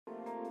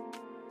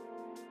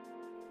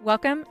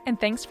Welcome, and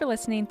thanks for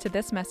listening to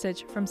this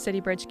message from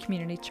City Bridge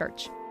Community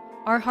Church.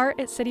 Our heart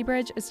at City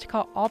Bridge is to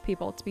call all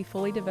people to be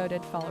fully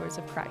devoted followers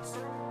of Christ.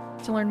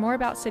 To learn more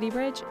about City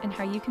Bridge and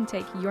how you can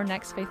take your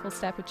next faithful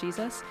step with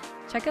Jesus,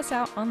 check us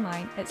out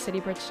online at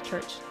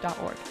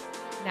citybridgechurch.org.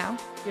 Now,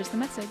 here's the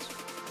message.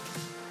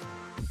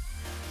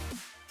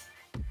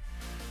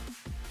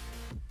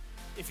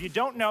 If you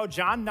don't know,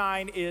 John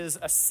 9 is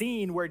a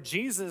scene where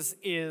Jesus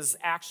is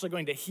actually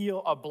going to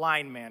heal a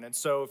blind man. And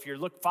so if you're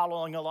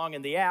following along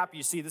in the app,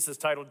 you see this is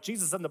titled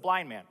Jesus and the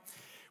Blind Man,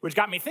 which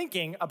got me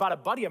thinking about a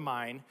buddy of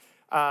mine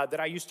that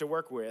I used to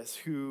work with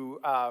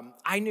who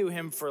I knew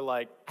him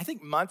for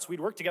months. We'd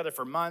worked together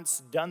for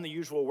months, done the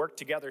usual work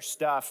together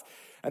stuff.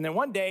 And then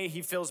one day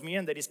he fills me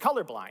in that he's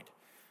colorblind.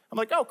 I'm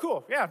like, oh,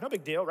 cool. Yeah, no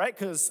big deal, right?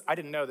 Because I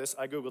didn't know this.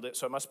 I Googled it,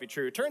 so it must be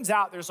true. It turns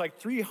out there's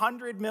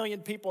 300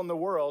 million people in the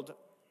world,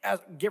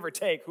 give or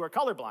take, who are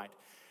colorblind.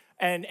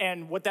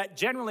 And what that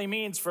generally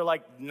means for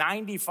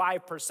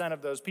 95%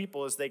 of those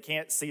people is they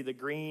can't see the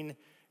green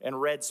and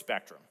red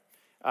spectrum.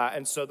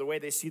 And so the way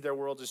they see their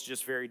world is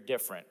just very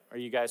different. Are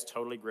you guys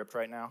totally gripped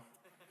right now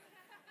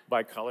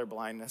by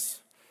colorblindness,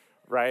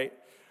 right?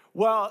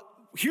 Well,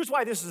 here's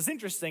why this is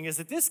interesting, is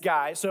that this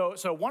guy, so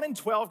 1 in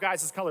 12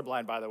 guys is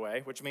colorblind, by the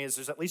way, which means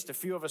there's at least a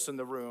few of us in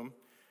the room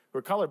who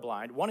are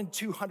colorblind. 1 in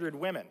 200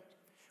 women,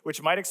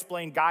 which might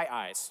explain guy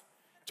eyes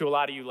to a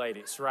lot of you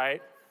ladies,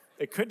 right?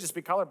 It could just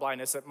be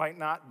colorblindness. It might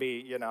not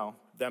be,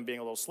 them being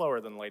a little slower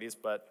than ladies,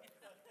 but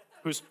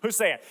who's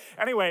saying?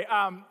 Anyway,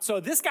 so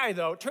this guy,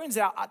 though, turns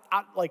out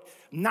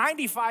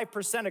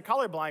 95% of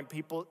colorblind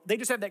people, they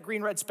just have that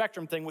green-red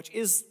spectrum thing, which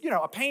is,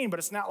 a pain, but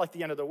it's not like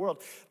the end of the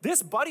world.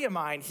 This buddy of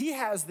mine, he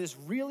has this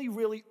really,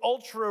 really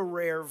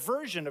ultra-rare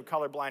version of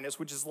colorblindness,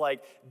 which is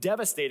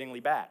devastatingly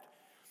bad.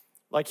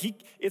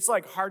 It's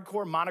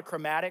hardcore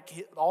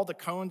monochromatic. All the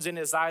cones in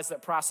his eyes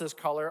that process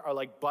color are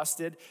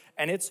busted,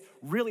 and it's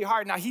really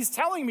hard. Now, he's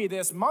telling me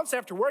this months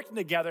after working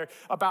together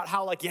about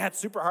how it's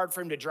super hard for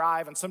him to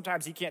drive, and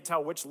sometimes he can't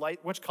tell which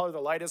color the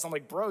light is. I'm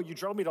like, bro, you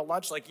drove me to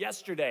lunch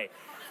yesterday.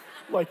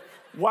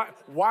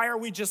 Why are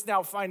we just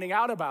now finding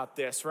out about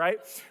this, right?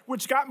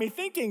 Which got me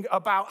thinking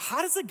about,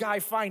 how does a guy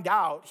find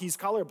out he's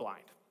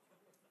colorblind?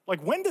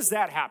 When does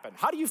that happen?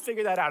 How do you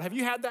figure that out? Have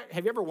you had that?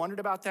 Have you ever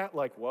wondered about that?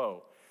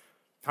 Whoa.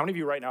 How many of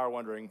you right now are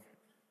wondering,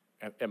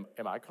 am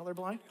I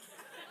colorblind?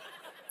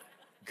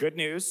 Good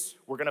news,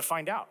 we're gonna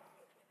find out,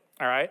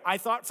 all right? I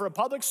thought for a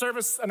public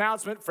service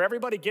announcement for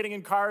everybody getting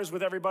in cars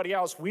with everybody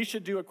else, we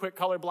should do a quick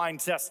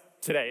colorblind test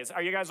today.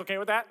 Are you guys okay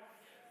with that?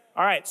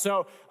 All right,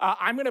 so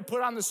I'm gonna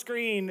put on the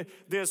screen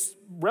this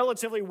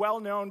relatively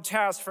well-known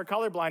test for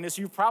colorblindness.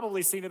 You've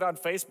probably seen it on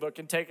Facebook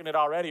and taken it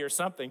already or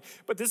something,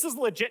 but this is a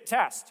legit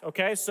test,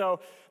 okay? So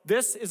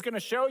this is gonna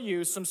show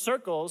you some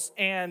circles,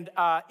 and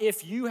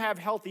if you have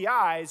healthy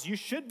eyes, you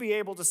should be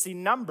able to see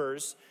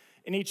numbers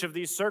in each of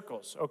these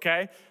circles,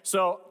 okay?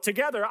 So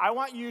together, I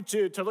want you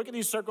to look at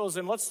these circles,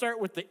 and let's start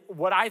with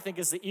what I think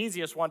is the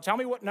easiest one. Tell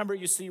me what number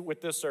you see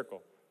with this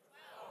circle.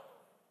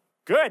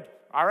 Good,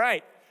 all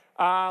right.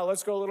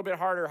 Let's go a little bit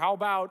harder. How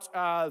about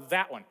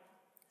that one?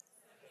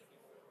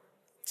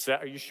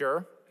 Are you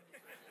sure?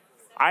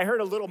 I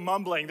heard a little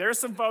mumbling. There's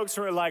some folks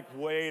who are like,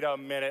 wait a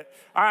minute.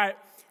 All right,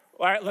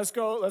 let's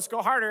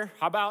go harder.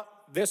 How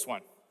about this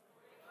one?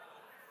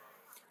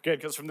 Good,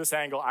 because from this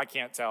angle, I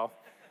can't tell.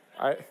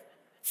 All right,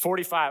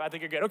 45, I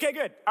think you're good. Okay,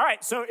 good. All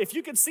right, so if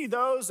you can see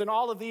those and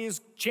all of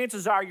these,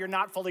 chances are you're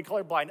not fully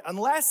colorblind,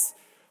 unless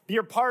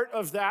you're part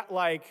of that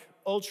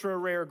ultra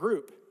rare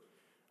group.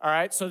 All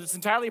right, so it's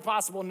entirely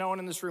possible no one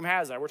in this room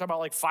has that. We're talking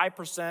about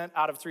 5%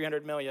 out of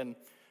 300 million,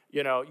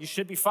 you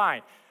should be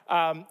fine.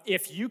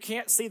 If you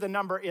can't see the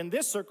number in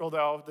this circle,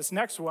 though, this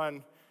next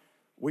one,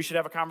 we should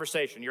have a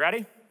conversation. You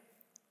ready?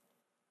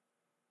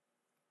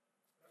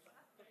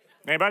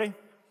 Anybody?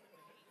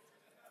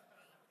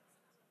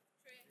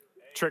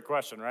 Trick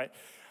question, right?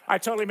 I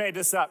totally made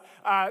this up.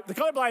 The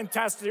colorblind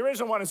test, the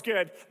original one is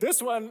good. This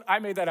one, I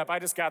made that up. I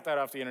just got that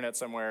off the internet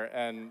somewhere,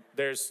 and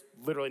there's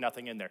literally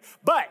nothing in there.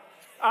 But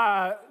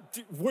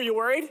were you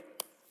worried?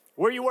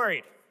 Were you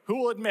worried?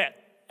 Who will admit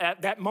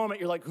at that moment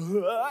you're like,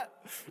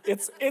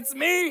 it's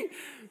me,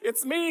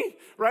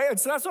 right? And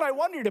so that's what I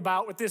wondered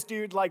about with this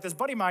dude, this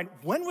buddy of mine.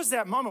 When was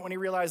that moment when he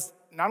realized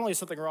not only is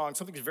something wrong,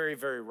 something's very,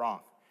 very wrong?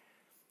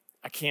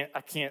 I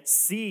can't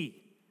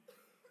see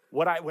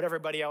what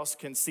everybody else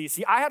can see.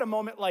 See, I had a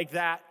moment like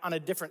that on a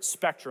different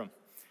spectrum.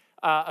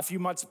 A few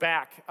months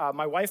back,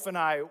 my wife and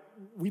I,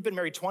 we've been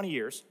married 20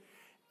 years,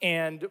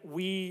 and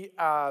we,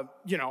 are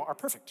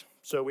perfect.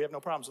 So we have no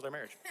problems with our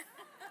marriage.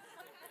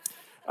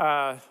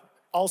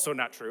 Also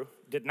not true.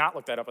 Did not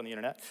look that up on the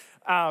internet.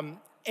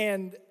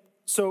 And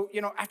so,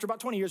 after about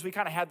 20 years, we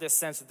kind of had this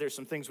sense that there's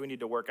some things we need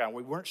to work on.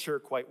 We weren't sure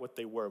quite what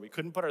they were. We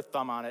couldn't put our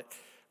thumb on it,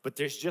 but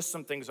there's just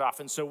some things off.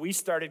 And so we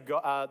started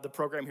the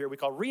program here we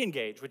call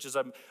Reengage, which is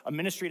a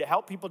ministry to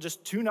help people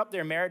just tune up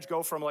their marriage,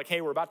 go from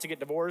hey, we're about to get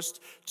divorced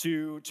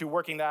to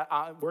working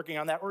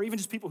on that, or even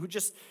just people who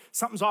just,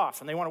 something's off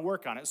and they want to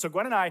work on it. So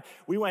Gwen and I,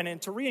 we went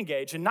into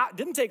Reengage, and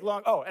didn't take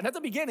long. Oh, and at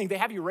the beginning, they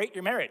have you rate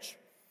your marriage,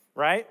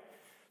 right?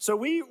 So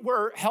we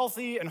were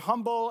healthy and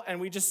humble, and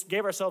we just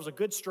gave ourselves a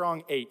good,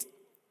 strong 8,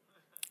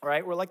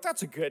 right? We're like,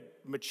 that's a good,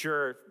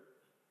 mature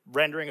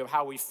rendering of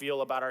how we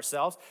feel about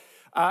ourselves.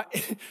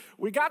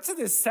 We got to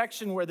this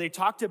section where they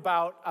talked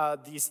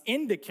about these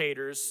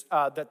indicators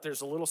that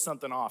there's a little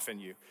something off in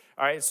you.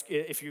 All right,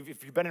 if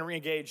you've been in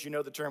re-engage, you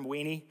know the term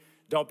weenie.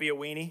 Don't be a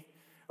weenie,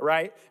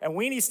 right? And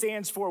weenie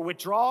stands for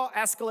withdraw,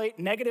 escalate,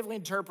 negatively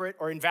interpret,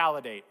 or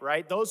invalidate,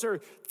 right? Those are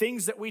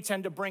things that we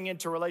tend to bring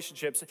into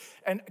relationships.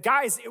 And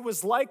guys, it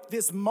was like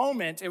this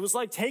moment. It was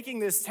like taking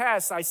this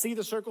test. I see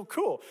the circle,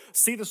 cool.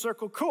 See the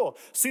circle, cool.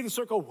 See the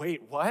circle,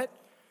 wait, what?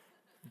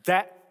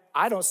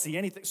 I don't see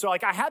anything. So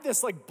like I had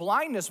this like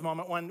blindness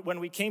moment when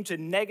we came to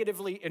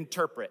negatively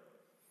interpret.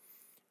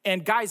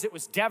 And guys, it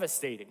was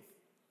devastating.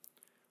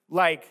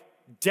 Like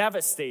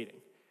devastating.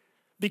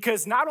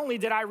 Because not only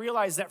did I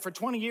realize that for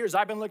 20 years,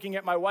 I've been looking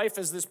at my wife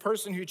as this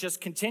person who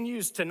just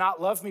continues to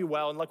not love me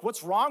well. And like,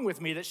 what's wrong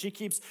with me that she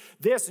keeps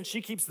this and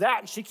she keeps that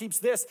and she keeps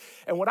this?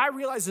 And what I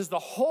realized is the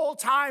whole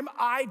time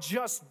I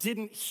just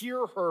didn't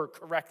hear her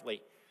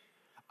correctly.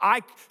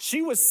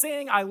 She was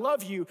saying, I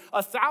love you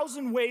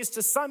 1,000 ways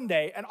to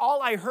Sunday, and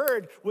all I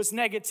heard was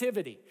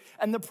negativity.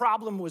 And the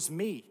problem was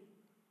me.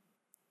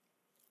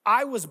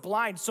 I was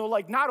blind. So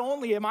like, not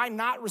only am I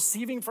not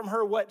receiving from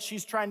her what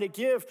she's trying to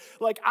give,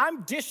 like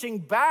I'm dishing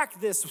back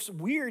this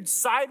weird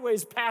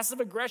sideways passive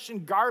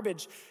aggression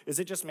garbage. Is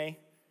it just me?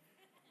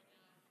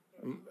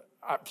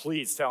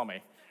 Please tell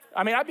me.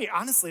 I mean,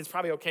 honestly, it's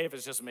probably okay if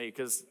it's just me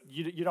because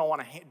you don't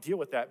want to deal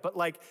with that. But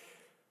like,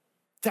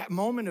 that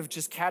moment of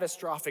just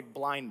catastrophic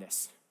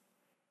blindness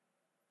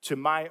to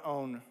my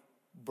own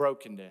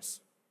brokenness,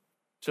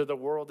 to the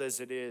world as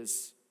it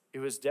is, it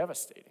was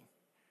devastating.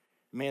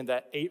 Man,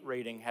 that 8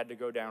 rating had to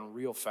go down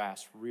real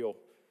fast, real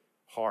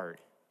hard.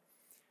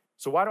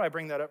 So why do I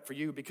bring that up for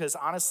you? Because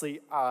honestly,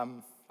 I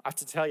have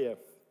to tell you,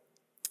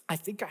 I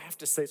think I have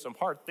to say some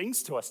hard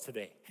things to us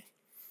today.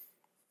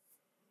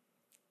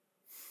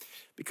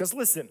 Because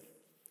listen,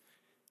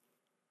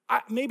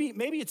 maybe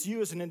it's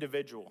you as an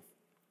individual.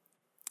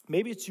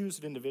 Maybe it's you as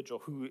an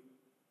individual who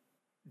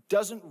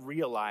doesn't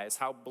realize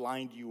how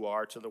blind you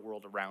are to the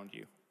world around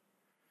you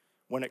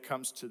when it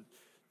comes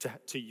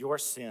to your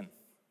sin.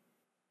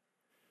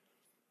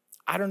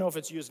 I don't know if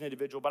it's you as an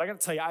individual, but I got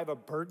to tell you, I have a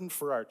burden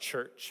for our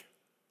church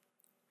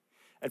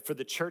and for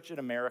the church in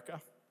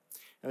America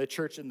and the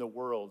church in the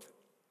world.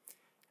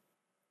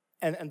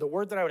 And the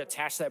word that I would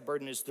attach to that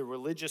burden is the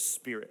religious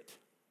spirit.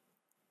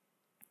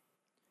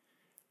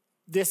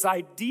 This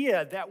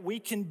idea that we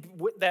can,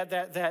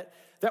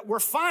 that we're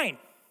fine.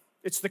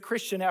 It's the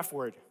Christian F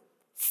word.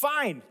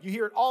 Fine. You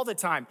hear it all the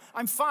time.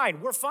 I'm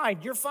fine. We're fine.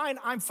 You're fine.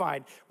 I'm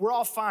fine. We're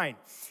all fine.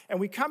 And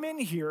we come in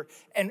here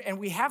and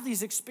we have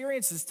these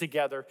experiences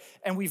together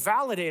and we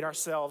validate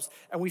ourselves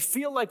and we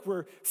feel like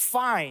we're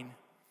fine.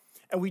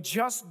 And we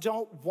just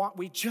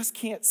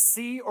can't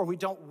see or we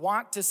don't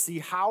want to see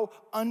how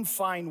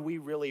unfine we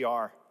really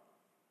are.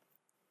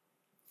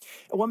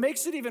 And what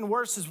makes it even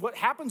worse is what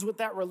happens with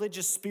that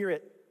religious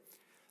spirit,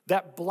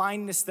 that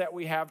blindness that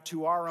we have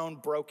to our own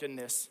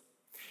brokenness,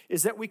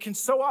 is that we can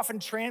so often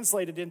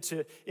translate it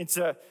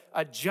into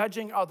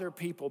judging other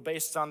people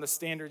based on the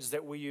standards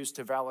that we use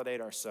to validate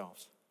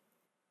ourselves.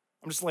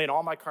 I'm just laying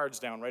all my cards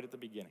down right at the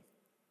beginning.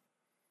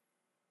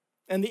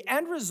 And the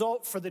end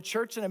result for the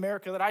church in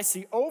America that I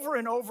see over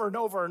and over and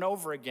over and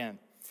over again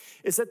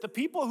is that the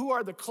people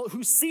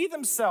who see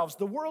themselves,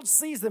 the world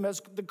sees them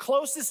as the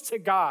closest to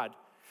God,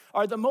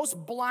 are the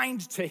most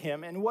blind to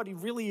him and what he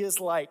really is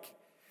like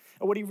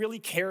and what he really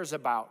cares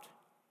about.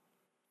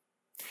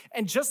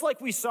 And just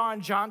like we saw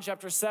in John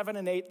chapter 7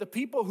 and 8, the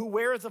people who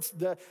wear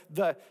the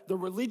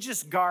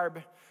religious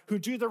garb, who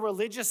do the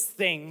religious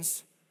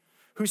things,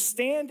 who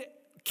stand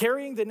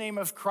carrying the name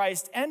of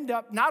Christ, end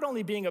up not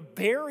only being a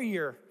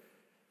barrier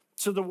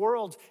to the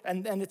world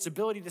and its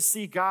ability to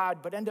see God,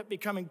 but end up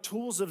becoming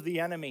tools of the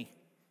enemy.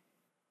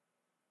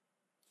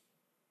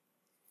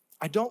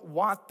 I don't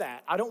want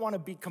that. I don't want to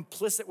be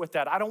complicit with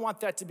that. I don't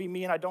want that to be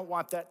me, and I don't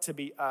want that to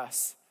be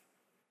us.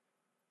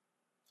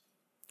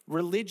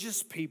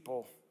 Religious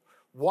people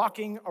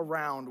walking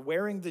around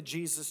wearing the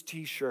Jesus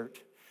t-shirt,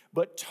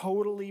 but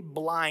totally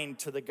blind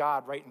to the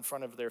God right in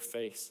front of their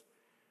face.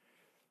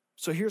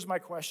 So here's my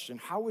question.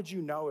 How would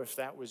you know if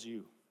that was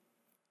you?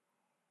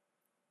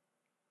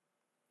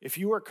 If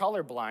you were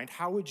colorblind,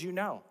 how would you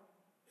know?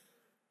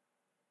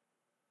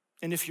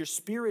 And if you're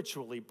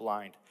spiritually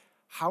blind,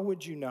 how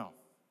would you know?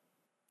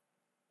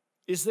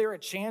 Is there a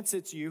chance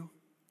it's you?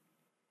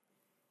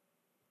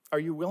 Are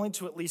you willing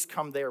to at least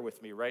come there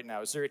with me right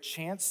now? Is there a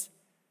chance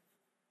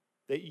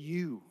that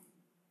you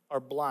are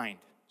blind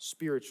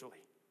spiritually,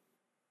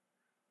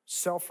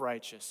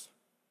 self-righteous,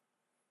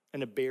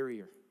 and a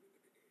barrier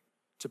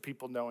to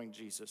people knowing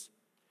Jesus?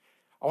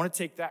 I want to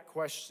take that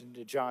question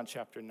to John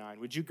chapter 9.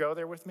 Would you go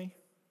there with me?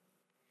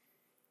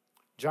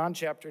 John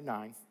chapter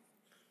 9.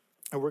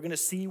 And we're going to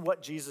see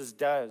what Jesus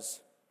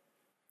does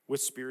with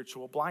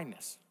spiritual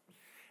blindness.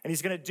 And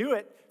he's going to do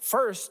it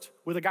first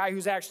with a guy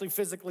who's actually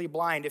physically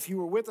blind. If you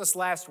were with us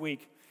last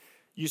week,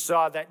 you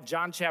saw that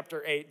John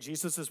chapter 8,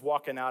 Jesus is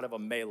walking out of a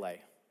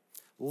melee.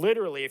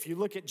 Literally, if you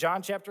look at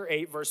John chapter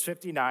 8, verse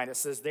 59, it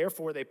says,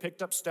 therefore they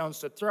picked up stones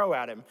to throw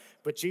at him,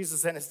 but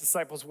Jesus and his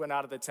disciples went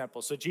out of the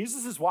temple. So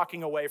Jesus is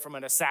walking away from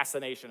an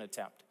assassination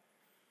attempt.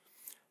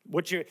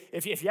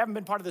 If you haven't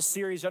been part of this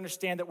series,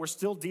 understand that we're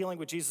still dealing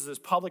with Jesus'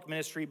 public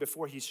ministry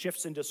before he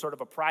shifts into sort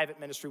of a private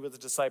ministry with the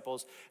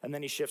disciples, and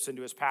then he shifts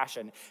into his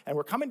passion. And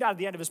we're coming down to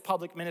the end of his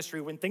public ministry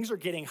when things are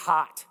getting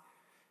hot.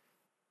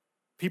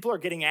 People are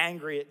getting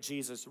angry at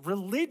Jesus.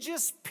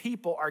 Religious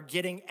people are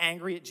getting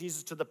angry at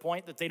Jesus to the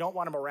point that they don't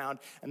want him around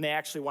and they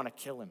actually want to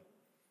kill him.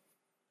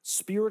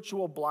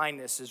 Spiritual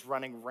blindness is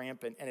running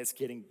rampant and it's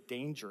getting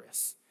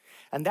dangerous.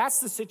 And that's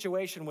the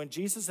situation when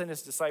Jesus and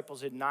his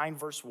disciples in 9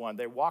 verse 1,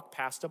 they walk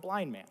past a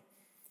blind man.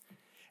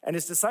 And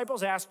his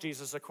disciples ask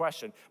Jesus a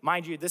question.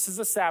 Mind you, this is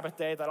a Sabbath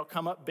day. That'll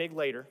come up big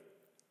later.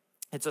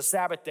 It's a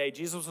Sabbath day.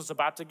 Jesus was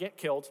about to get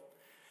killed.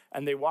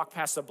 And they walk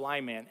past a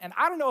blind man. And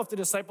I don't know if the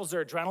disciples,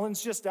 their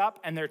adrenaline's just up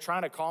and they're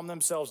trying to calm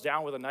themselves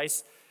down with a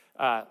nice,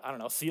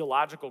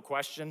 theological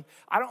question.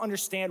 I don't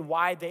understand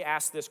why they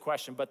ask this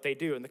question, but they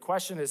do. And the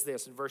question is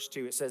this, in verse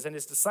 2, it says, and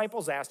his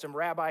disciples asked him,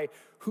 Rabbi,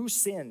 who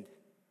sinned,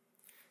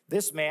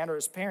 this man or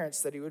his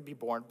parents, that he would be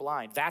born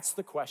blind? That's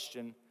the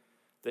question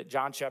that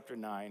John chapter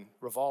 9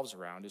 revolves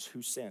around, is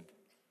who sinned?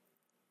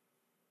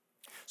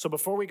 So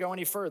before we go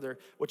any further,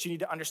 what you need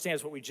to understand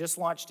is what we just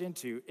launched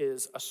into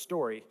is a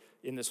story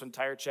in this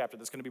entire chapter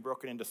that's going to be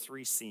broken into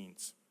 3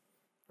 scenes,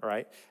 all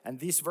right? And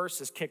these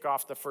verses kick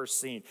off the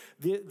first scene.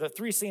 The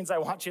 3 scenes I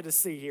want you to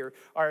see here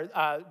are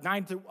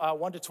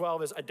 1 to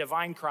 12 is a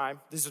divine crime.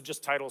 These are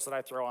just titles that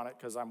I throw on it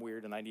because I'm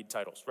weird and I need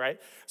titles, right?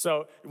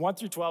 So 1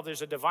 through 12,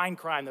 there's a divine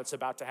crime that's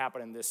about to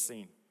happen in this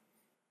scene.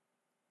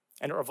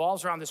 And it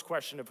revolves around this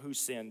question of who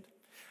sinned.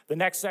 The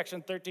next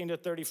section, 13 to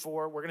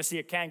 34, we're going to see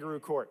a kangaroo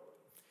court.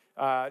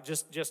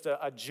 Just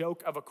a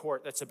joke of a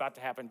court that's about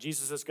to happen.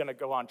 Jesus is going to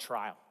go on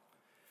trial.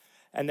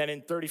 And then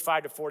in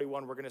 35 to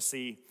 41, we're going to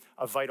see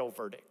a vital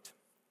verdict.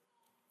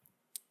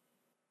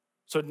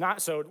 So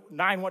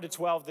 9, 1 to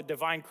 12, the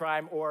divine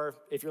crime, or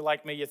if you're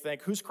like me, you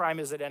think, whose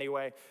crime is it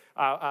anyway?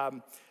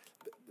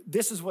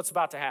 This is what's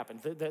about to happen.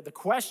 The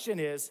question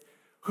is,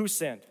 who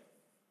sinned?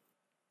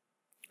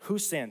 Who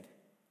sinned?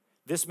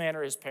 This man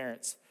or his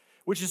parents?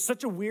 Which is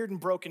such a weird and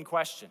broken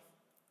question.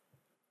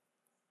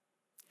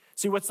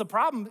 See, what's the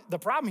problem? The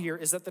problem here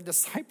is that the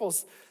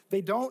disciples,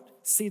 they don't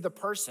see the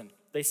person.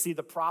 They see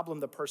the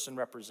problem the person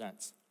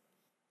represents.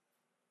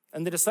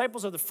 And the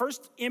disciples are the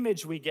first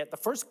image we get, the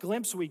first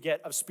glimpse we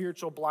get of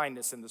spiritual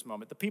blindness in this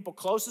moment. The people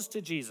closest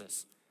to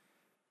Jesus.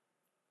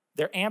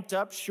 They're amped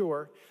up,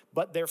 sure,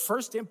 but their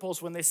first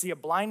impulse when they see a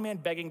blind man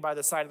begging by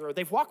the side of the road,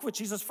 they've walked with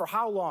Jesus for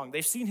how long?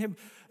 They've seen him,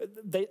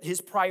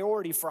 his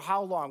priority for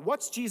how long?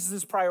 What's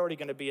Jesus' priority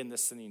going to be in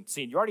this scene?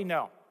 You already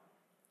know.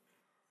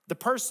 The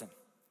person.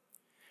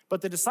 But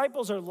the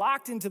disciples are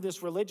locked into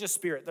this religious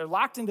spirit. They're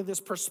locked into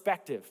this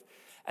perspective.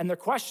 And the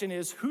question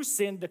is, who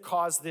sinned to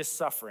cause this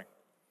suffering?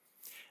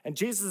 And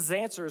Jesus'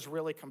 answer is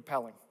really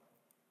compelling.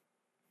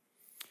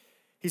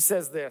 He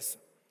says this.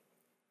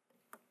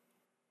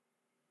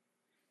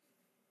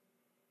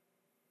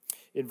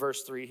 In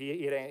verse 3,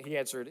 he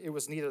answered, it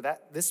was neither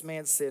that this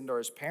man sinned nor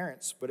his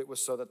parents, but it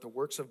was so that the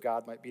works of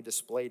God might be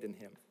displayed in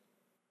him.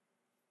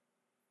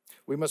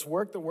 We must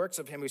work the works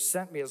of him who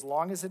sent me as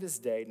long as it is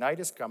day. Night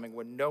is coming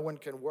when no one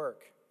can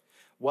work.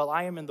 While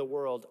I am in the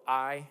world,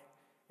 I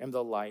am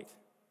the light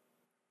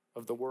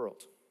of the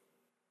world.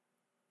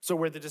 So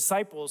where the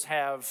disciples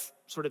have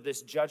sort of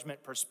this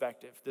judgment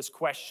perspective, this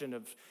question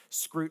of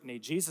scrutiny,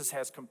 Jesus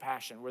has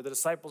compassion. Where the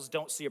disciples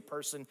don't see a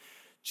person,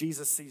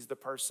 Jesus sees the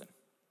person.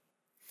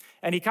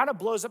 And he kind of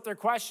blows up their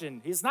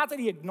question. It's not that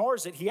he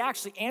ignores it, he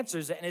actually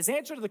answers it. And his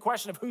answer to the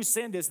question of who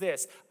sinned is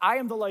this: I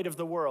am the light of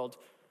the world.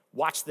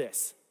 Watch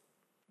this.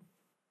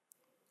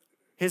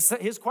 His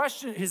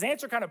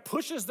answer kind of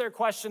pushes their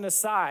question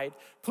aside,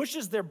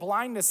 pushes their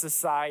blindness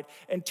aside,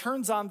 and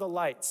turns on the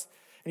lights.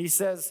 And he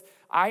says,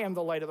 I am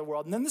the light of the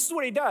world. And then this is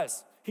what he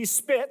does. He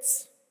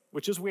spits,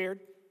 which is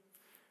weird.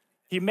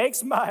 He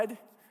makes mud,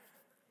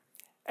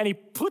 and he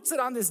puts it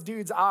on this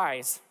dude's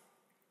eyes.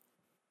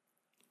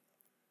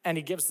 And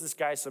he gives this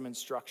guy some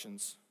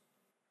instructions.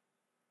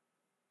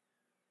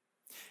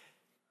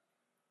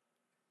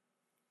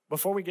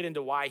 Before we get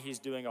into why he's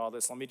doing all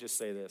this, let me just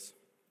say this.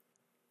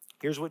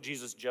 Here's what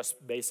Jesus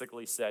just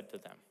basically said to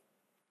them.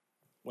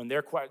 When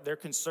their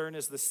concern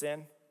is the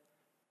sin,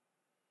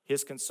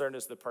 his concern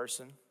is the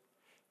person.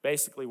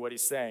 Basically what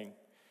he's saying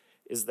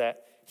is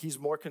that he's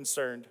more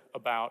concerned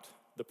about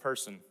the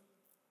person,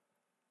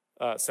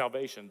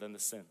 salvation, than the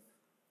sin.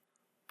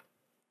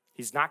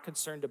 He's not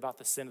concerned about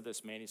the sin of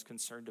this man. He's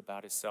concerned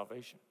about his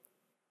salvation.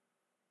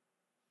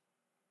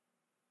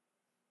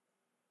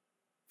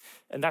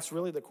 And that's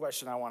really the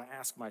question I want to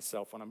ask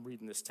myself when I'm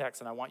reading this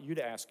text, and I want you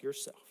to ask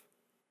yourself.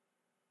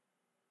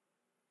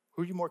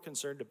 Who are you more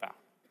concerned about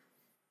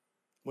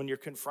when you're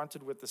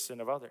confronted with the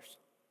sin of others?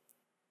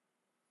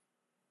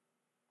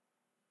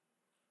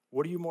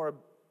 What are you more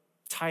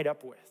tied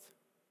up with?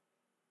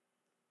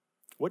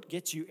 What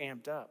gets you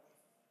amped up?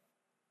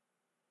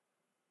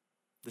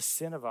 the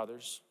sin of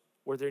others,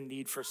 or their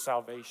need for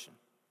salvation.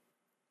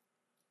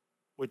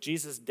 What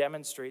Jesus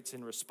demonstrates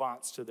in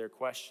response to their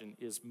question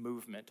is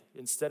movement.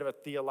 Instead of a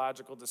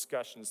theological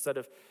discussion, instead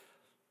of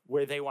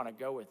where they want to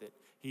go with it,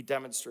 he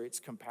demonstrates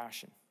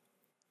compassion.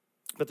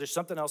 But there's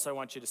something else I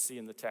want you to see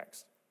in the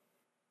text.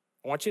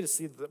 I want you to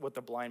see what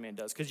the blind man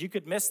does, because you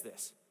could miss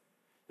this.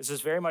 This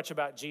is very much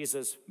about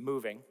Jesus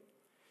moving.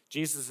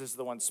 Jesus is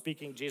the one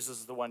speaking. Jesus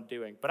is the one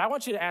doing. But I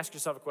want you to ask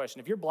yourself a question.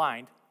 If you're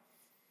blind,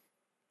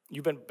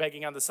 you've been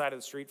begging on the side of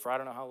the street for I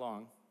don't know how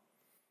long,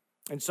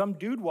 and some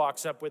dude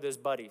walks up with his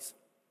buddies.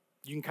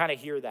 You can kind of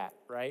hear that,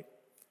 right?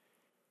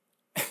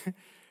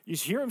 You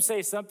hear him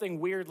say something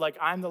weird like,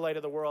 I'm the light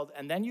of the world,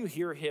 and then you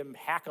hear him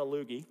hack a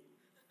loogie,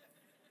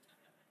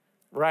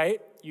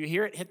 right? You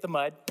hear it hit the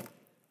mud,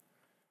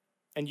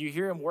 and you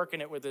hear him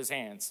working it with his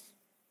hands.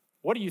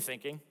 What are you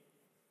thinking?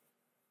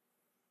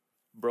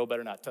 Bro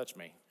better not touch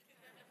me,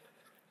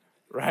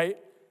 right?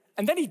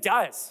 And then he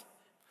does.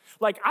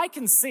 Like, I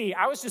can see,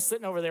 I was just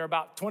sitting over there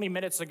about 20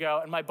 minutes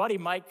ago, and my buddy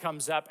Mike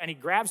comes up, and he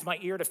grabs my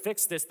ear to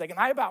fix this thing, and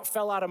I about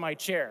fell out of my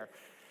chair,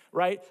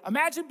 right?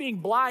 Imagine being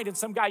blind, and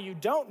some guy you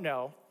don't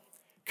know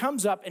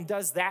comes up and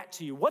does that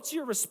to you. What's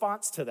your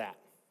response to that?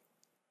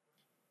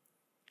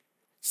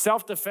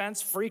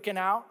 Self-defense, freaking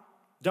out?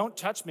 Don't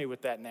touch me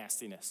with that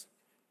nastiness,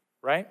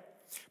 right?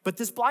 But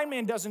this blind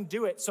man doesn't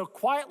do it, so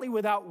quietly,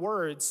 without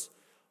words,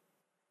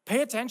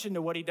 pay attention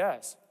to what he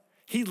does.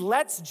 He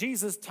lets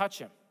Jesus touch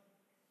him.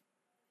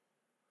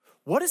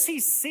 What does he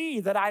see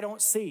that I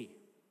don't see?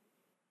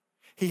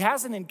 He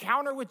has an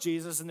encounter with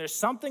Jesus, and there's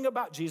something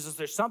about Jesus,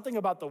 there's something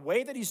about the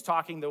way that he's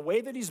talking, the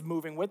way that he's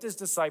moving with his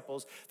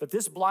disciples, that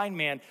this blind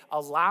man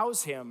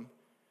allows him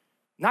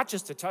not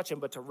just to touch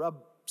him, but to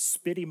rub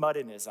spitty mud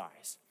in his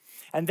eyes.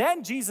 And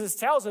then Jesus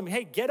tells him,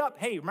 hey, get up.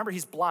 Hey, remember,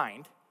 he's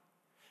blind.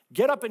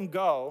 Get up and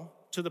go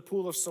to the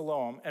pool of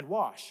Siloam and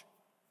wash.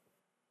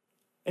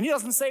 And he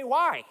doesn't say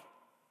why.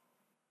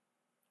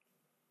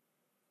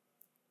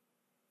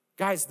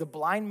 Guys, the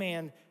blind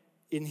man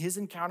in his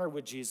encounter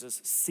with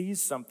Jesus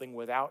sees something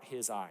without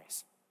his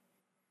eyes.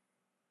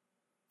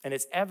 And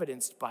it's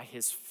evidenced by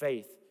his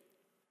faith,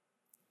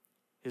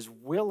 his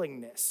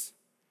willingness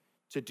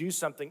to do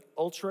something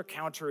ultra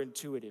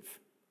counterintuitive,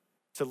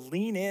 to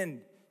lean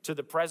in to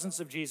the presence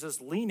of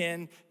Jesus, lean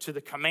in to the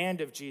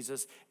command of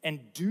Jesus, and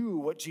do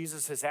what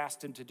Jesus has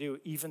asked him to do,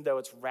 even though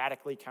it's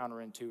radically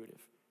counterintuitive.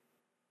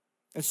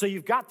 And so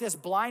you've got this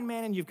blind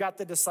man, and you've got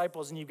the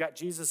disciples, and you've got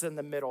Jesus in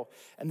the middle,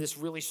 and this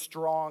really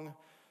strong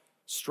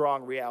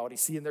reality.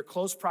 See, in their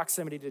close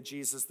proximity to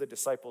Jesus, the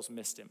disciples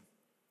missed him.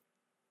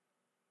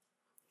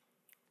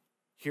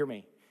 Hear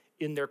me.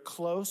 In their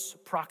close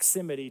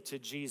proximity to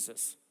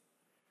Jesus,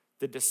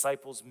 the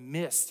disciples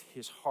missed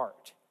his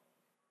heart.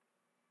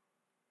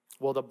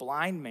 Well, the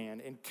blind man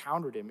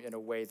encountered him in a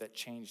way that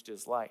changed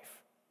his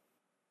life.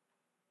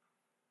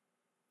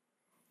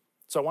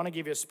 So I want to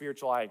give you a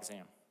spiritual eye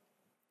exam.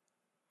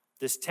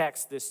 This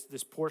text,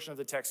 this portion of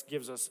the text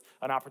gives us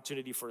an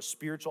opportunity for a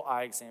spiritual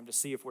eye exam to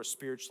see if we're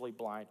spiritually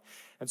blind.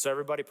 And so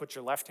everybody put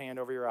your left hand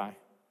over your eye.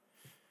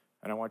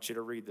 And I want you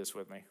to read this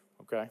with me,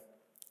 okay?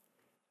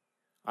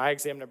 Eye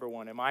exam number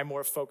 1. Am I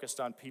more focused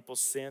on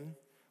people's sin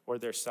or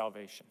their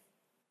salvation?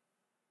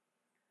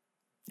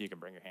 You can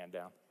bring your hand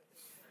down.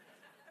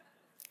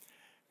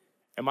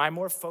 Am I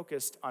more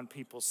focused on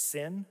people's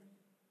sin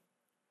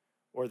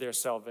or their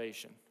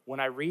salvation? When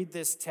I read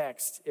this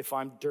text, if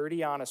I'm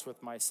dirty honest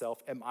with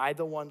myself, am I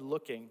the one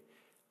looking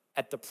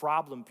at the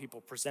problem people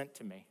present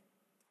to me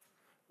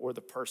or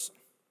the person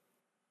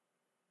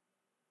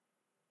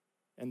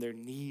and their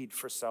need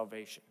for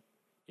salvation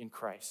in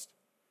Christ?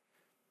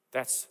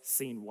 That's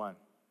scene 1,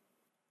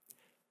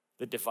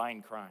 the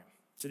divine crime.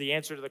 So the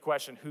answer to the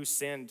question, who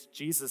sinned,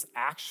 Jesus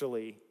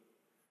actually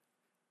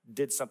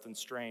did something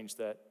strange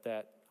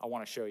that I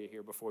want to show you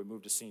here before we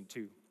move to scene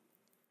 2.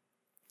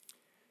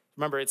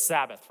 Remember, it's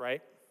Sabbath,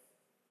 right?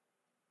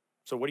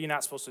 So what are you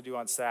not supposed to do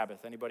on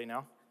Sabbath? Anybody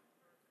know?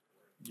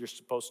 You're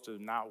supposed to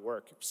not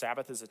work.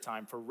 Sabbath is a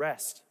time for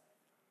rest.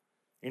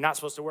 You're not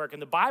supposed to work.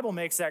 And the Bible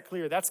makes that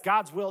clear. That's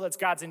God's will. That's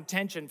God's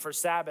intention for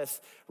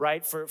Sabbath,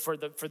 right,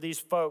 for these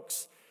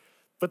folks.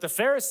 But the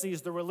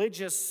Pharisees, the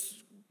religious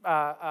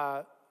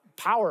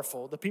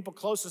powerful, the people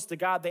closest to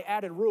God, they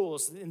added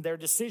rules. In their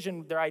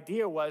decision, their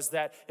idea was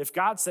that if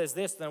God says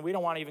this, then we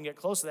don't want to even get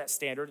close to that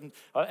standard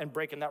and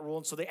breaking that rule.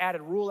 And so they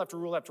added rule after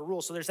rule after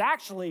rule. So there's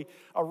actually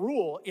a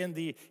rule in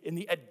the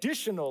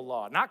additional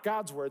law, not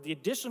God's word, the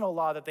additional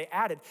law that they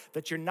added,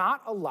 that you're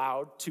not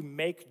allowed to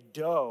make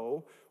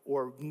dough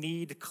or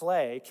knead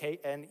clay,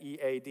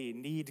 K-N-E-A-D,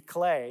 knead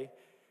clay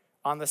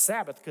on the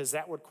Sabbath, because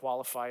that would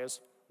qualify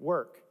as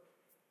work.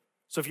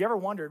 So if you ever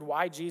wondered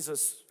why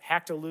Jesus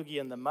hacked a loogie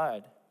in the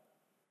mud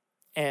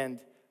and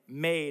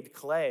made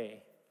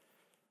clay,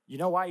 you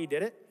know why he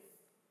did it?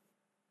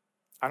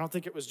 I don't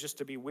think it was just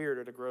to be weird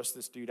or to gross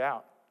this dude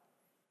out.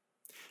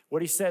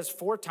 What he says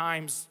 4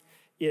 times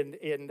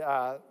in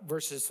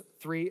verses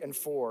 3 and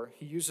 4,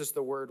 he uses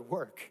the word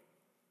work.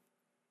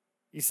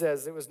 He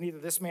says, it was neither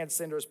this man's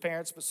sin or his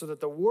parents, but so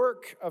that the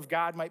work of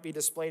God might be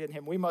displayed in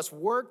him. We must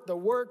work the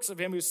works of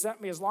him who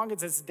sent me as long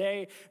as it's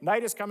day.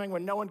 Night is coming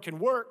when no one can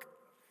work.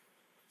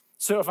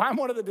 So if I'm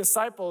one of the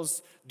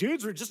disciples,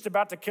 dudes were just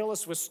about to kill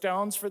us with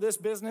stones for this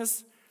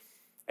business.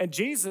 And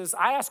Jesus,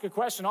 I ask a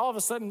question, all of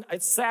a sudden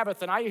it's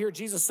Sabbath, and I hear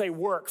Jesus say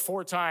work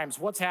 4 times.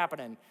 What's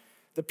happening?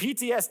 The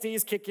PTSD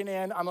is kicking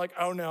in. I'm like,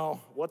 oh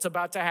no, what's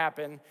about to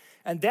happen?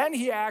 And then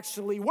he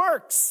actually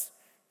works.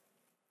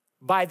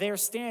 By their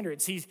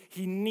standards,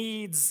 he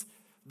needs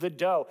the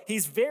dough.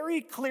 He's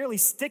very clearly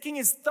sticking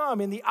his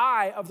thumb in the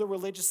eye of the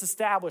religious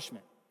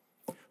establishment,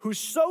 who's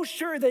so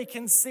sure they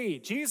can see.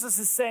 Jesus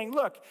is saying,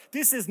 look,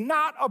 this is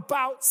not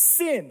about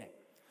sin.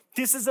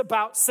 This is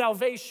about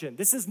salvation.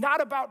 This is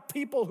not about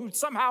people who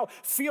somehow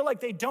feel like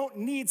they don't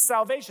need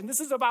salvation.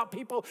 This is about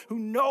people who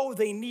know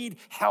they need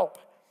help.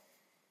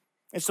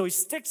 And so he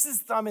sticks his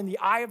thumb in the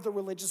eye of the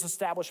religious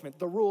establishment,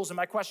 the rules. And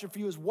my question for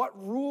you is, what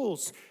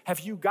rules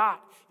have you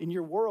got in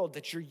your world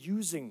that you're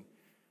using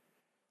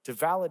to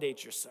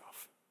validate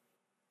yourself?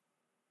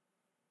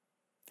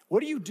 What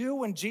do you do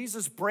when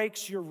Jesus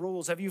breaks your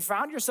rules? Have you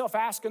found yourself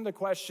asking the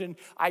question,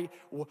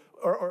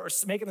 or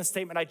making the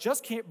statement, I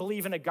just can't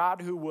believe in a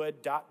God who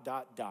would, ...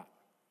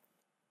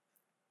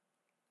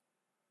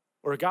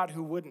 Or a God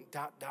who wouldn't, ...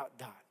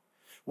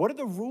 What are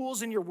the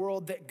rules in your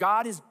world that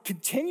God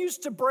continues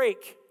to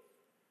break?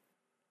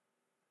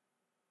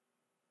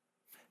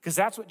 Because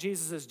that's what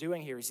Jesus is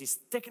doing here, is he's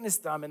sticking his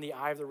thumb in the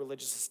eye of the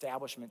religious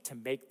establishment to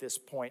make this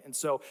point. And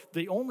so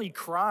the only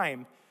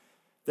crime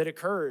that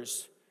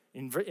occurs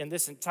in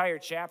this entire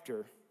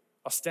chapter,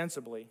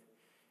 ostensibly,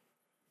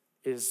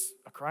 is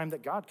a crime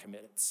that God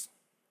commits,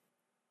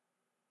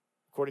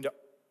 according to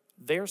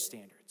their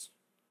standards.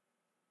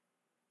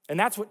 And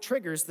that's what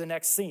triggers the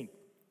next scene.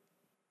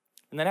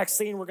 And the next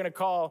scene we're going to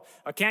call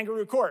a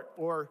kangaroo court,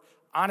 or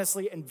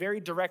honestly and very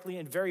directly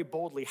and very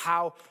boldly,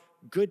 how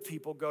good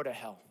people go to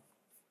hell.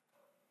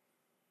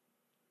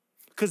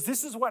 Because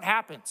this is what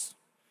happens.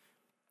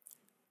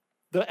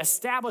 The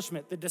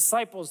establishment, the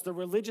disciples, the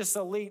religious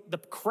elite, the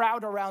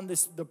crowd around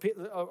this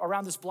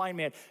blind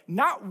man,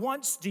 not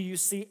once do you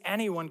see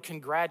anyone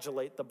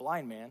congratulate the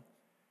blind man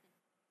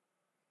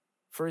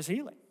for his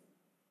healing.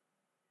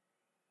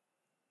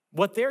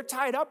 What they're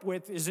tied up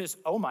with is this,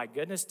 oh my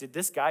goodness, did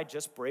this guy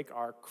just break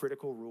our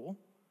critical rule?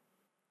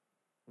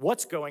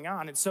 What's going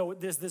on? And so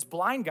there's this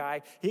blind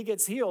guy, he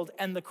gets healed,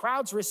 and the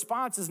crowd's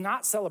response is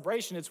not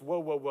celebration, it's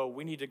whoa,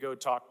 we need to go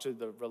talk to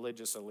the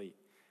religious elite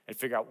and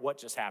figure out what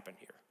just happened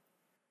here.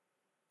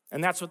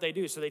 And that's what they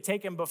do. So they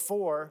take him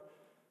before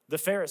the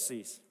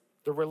Pharisees,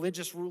 the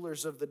religious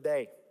rulers of the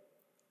day.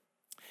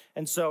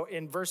 And so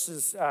in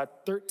verses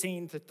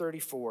 13 to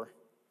 34,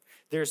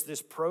 there's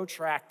this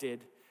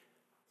protracted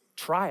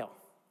trial.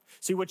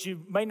 See, what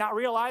you may not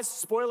realize,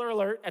 spoiler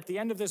alert, at the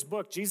end of this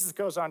book, Jesus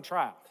goes on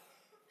trial.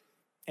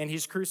 And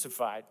he's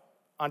crucified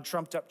on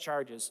trumped up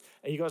charges.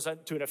 And he goes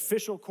to an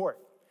official court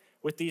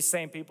with these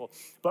same people.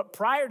 But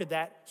prior to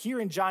that, here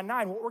in John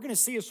 9, what we're going to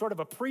see is sort of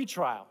a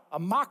pre-trial, a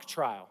mock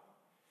trial.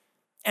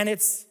 And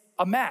it's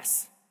a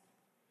mess.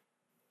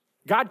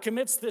 God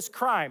commits this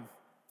crime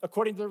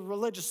according to the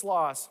religious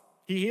laws.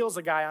 He heals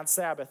a guy on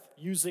Sabbath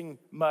using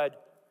mud.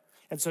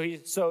 And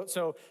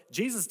so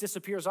Jesus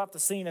disappears off the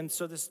scene, and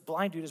so this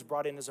blind dude is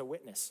brought in as a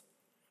witness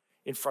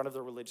in front of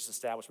the religious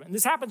establishment. And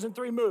this happens in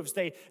 3 moves.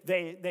 They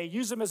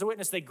use him as a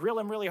witness. They grill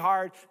him really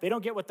hard. They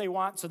don't get what they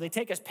want, so they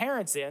take his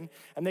parents in,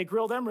 and they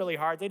grill them really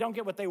hard. They don't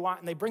get what they want,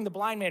 and they bring the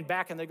blind man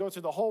back, and they go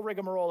through the whole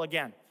rigmarole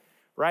again,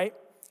 right?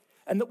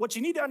 And what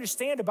you need to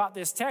understand about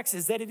this text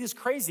is that it is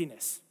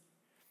craziness.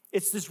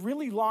 It's this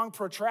really long,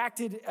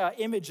 protracted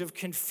image of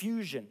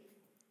confusion.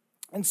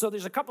 And so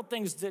there's a couple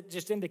things that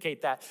just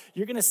indicate that.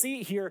 You're going to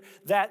see here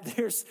that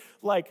there's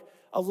like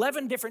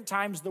 11 different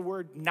times the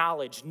word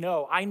knowledge,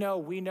 know, I know,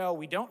 we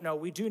don't know,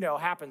 we do know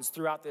happens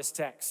throughout this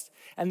text.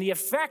 And the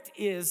effect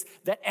is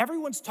that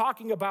everyone's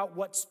talking about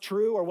what's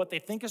true or what they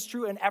think is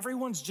true, and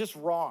everyone's just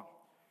wrong.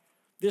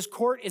 This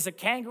court is a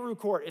kangaroo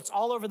court. It's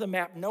all over the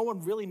map. No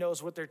one really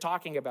knows what they're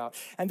talking about.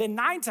 And then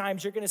 9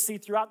 times you're going to see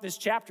throughout this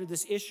chapter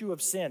this issue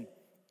of sin.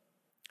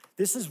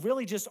 This is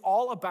really just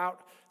all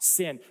about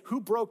sin. Who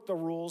broke the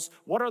rules?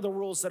 What are the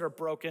rules that are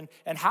broken?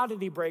 And how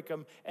did he break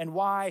them? And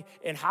why?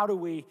 And how do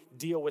we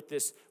deal with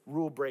this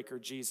rule breaker,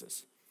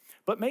 Jesus?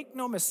 But make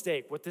no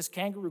mistake, what this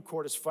kangaroo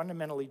court is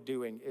fundamentally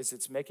doing is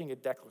it's making a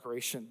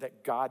declaration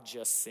that God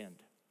just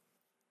sinned.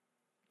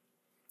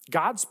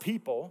 God's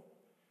people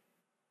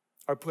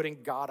are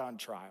putting God on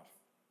trial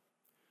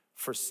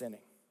for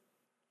sinning.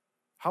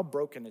 How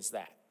broken is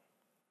that?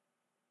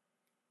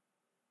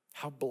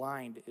 How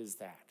blind is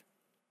that?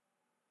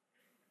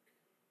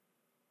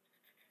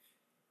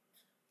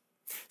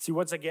 See,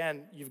 once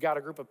again, you've got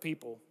a group of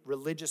people,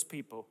 religious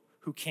people,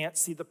 who can't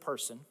see the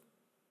person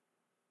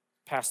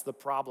past the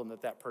problem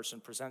that person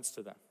presents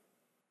to them.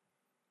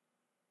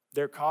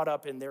 They're caught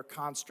up in their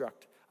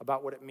construct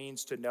about what it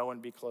means to know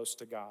and be close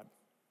to God.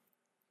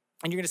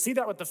 And you're going to see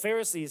that with the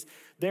Pharisees.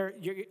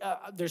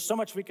 There's so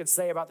much we could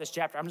say about this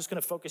chapter. I'm just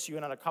going to focus you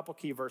in on a couple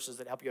key verses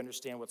that help you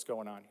understand what's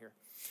going on here.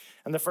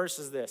 And the first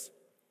is this.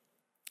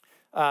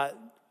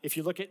 If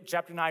you look at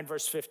chapter 9,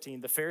 verse 15,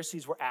 the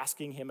Pharisees were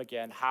asking him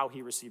again how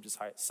he received his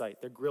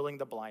sight. They're grilling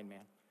the blind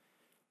man.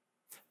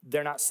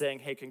 They're not saying,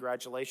 hey,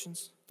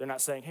 congratulations. They're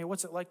not saying, hey,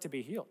 what's it like to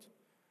be healed?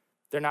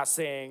 They're not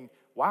saying,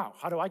 wow,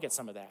 how do I get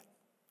some of that?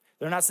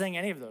 They're not saying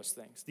any of those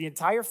things. The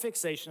entire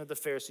fixation of the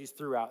Pharisees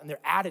throughout, and their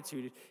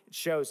attitude, it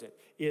shows it,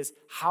 is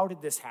how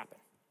did this happen?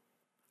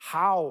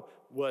 How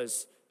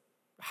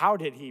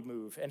did he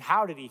move, and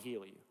how did he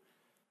heal you?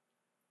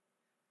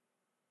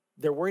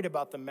 They're worried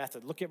about the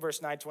method. Look at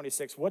verse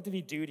 9:26. What did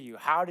he do to you?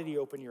 How did he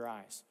open your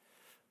eyes?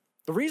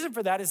 The reason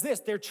for that is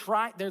this. They're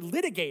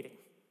litigating.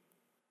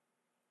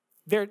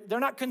 They're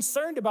not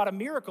concerned about a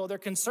miracle. They're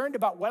concerned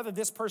about whether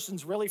this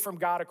person's really from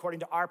God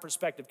according to our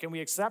perspective. Can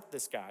we accept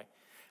this guy?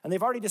 And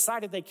they've already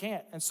decided they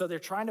can't. And so they're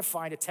trying to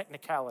find a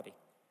technicality.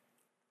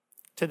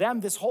 To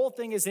them, this whole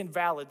thing is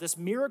invalid. This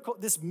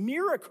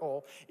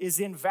miracle is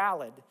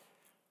invalid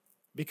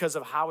because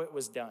of how it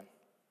was done.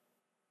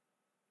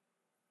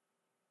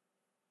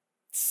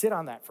 Sit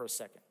on that for a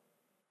second.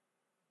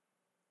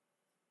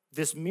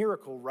 This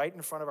miracle right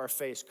in front of our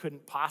face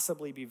couldn't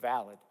possibly be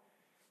valid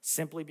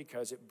simply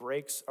because it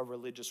breaks a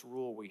religious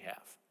rule we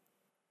have.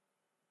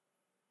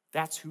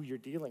 That's who you're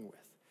dealing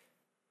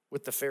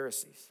with the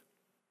Pharisees.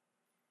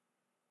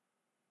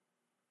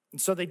 And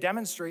so they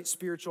demonstrate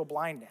spiritual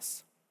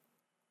blindness.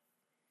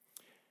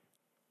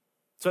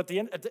 So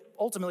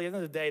ultimately, at the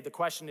end of the day, the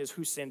question is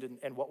who sinned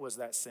and what was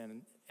that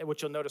sin? And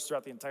what you'll notice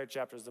throughout the entire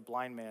chapter is the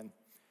blind man,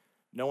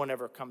 no one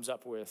ever comes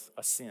up with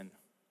a sin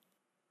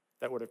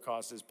that would have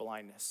caused his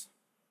blindness.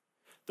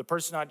 The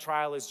person on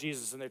trial is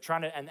Jesus, and they're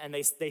trying to, and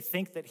they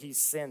think that he's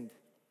sinned.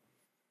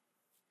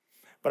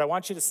 But I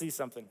want you to see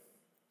something.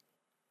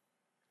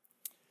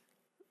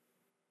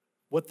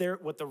 What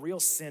the real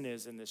sin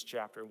is in this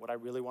chapter, and what I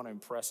really want to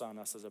impress on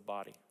us as a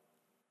body,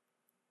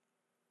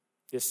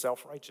 is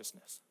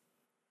self-righteousness.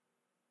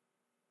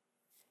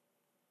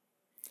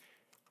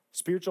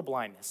 Spiritual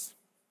blindness.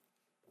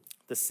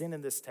 The sin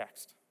in this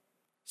text,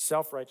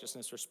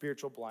 self-righteousness or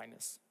spiritual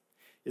blindness,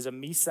 is a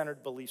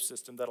me-centered belief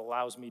system that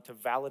allows me to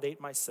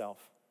validate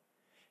myself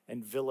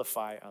and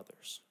vilify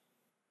others.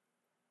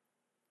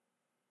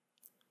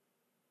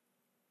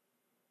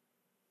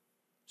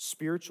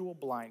 Spiritual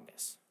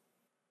blindness,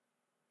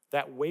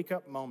 that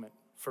wake-up moment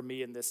for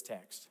me in this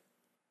text,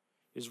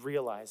 is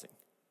realizing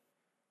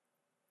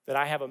that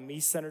I have a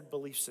me-centered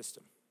belief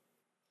system.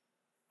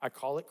 I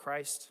call it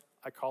Christ.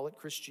 I call it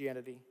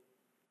Christianity.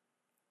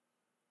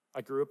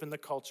 I grew up in the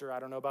culture. I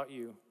don't know about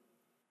you.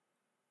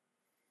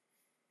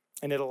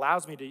 And it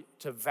allows me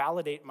to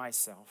validate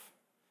myself.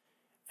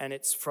 And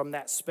it's from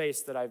that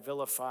space that I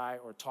vilify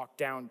or talk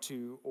down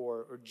to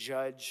or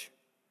judge,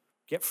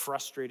 get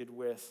frustrated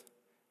with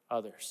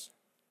others.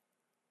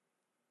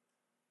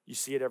 You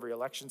see it every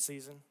election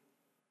season.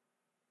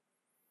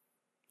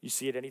 You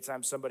see it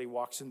anytime somebody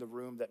walks in the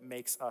room that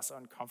makes us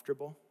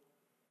uncomfortable.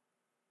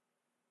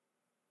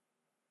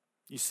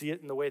 You see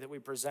it in the way that we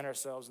present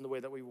ourselves, in the way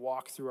that we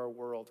walk through our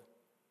world.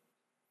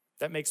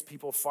 That makes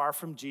people far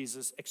from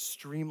Jesus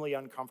extremely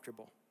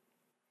uncomfortable.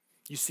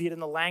 You see it in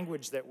the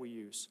language that we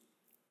use.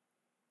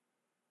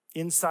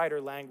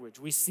 Insider language.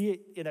 We see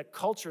it in a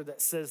culture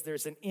that says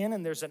there's an in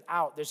and there's an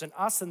out. There's an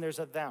us and there's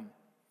a them.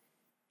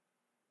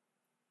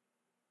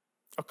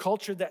 A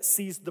culture that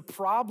sees the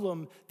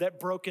problem that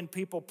broken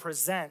people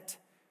present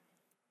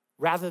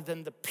rather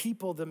than the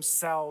people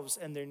themselves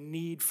and their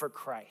need for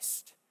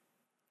Christ.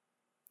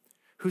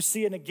 Who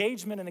see an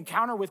engagement, an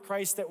encounter with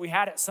Christ that we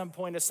had at some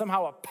point as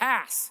somehow a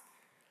pass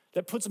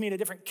that puts me in a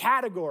different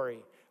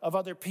category of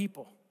other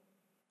people.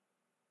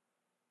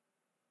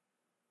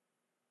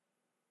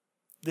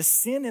 The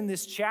sin in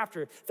this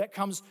chapter that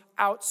comes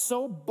out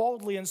so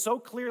boldly and so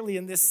clearly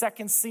in this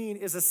second scene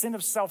is a sin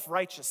of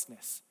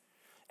self-righteousness.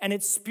 And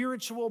it's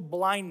spiritual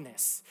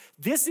blindness.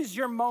 This is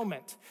your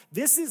moment.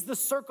 This is the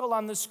circle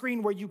on the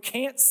screen where you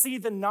can't see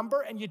the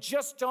number and you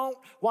just don't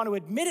want to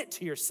admit it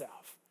to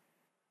yourself.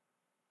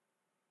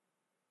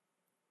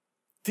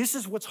 This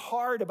is what's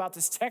hard about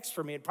this text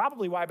for me, and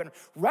probably why I've been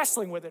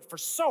wrestling with it for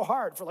so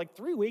hard for like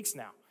 3 weeks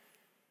now.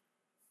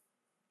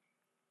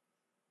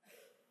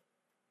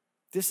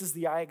 This is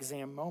the eye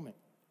exam moment.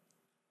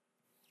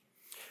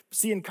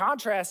 See, in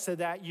contrast to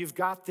that, you've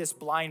got this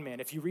blind man.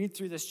 If you read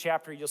through this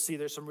chapter, you'll see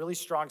there's some really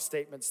strong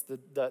statements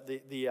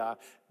the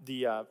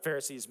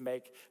Pharisees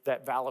make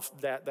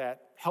that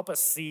help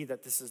us see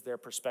that this is their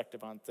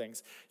perspective on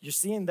things. You're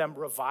seeing them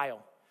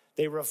revile.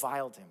 They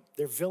reviled him.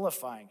 They're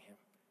vilifying him.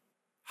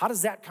 How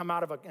does that come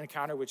out of an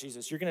encounter with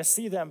Jesus? You're going to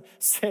see them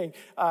saying,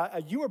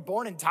 you were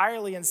born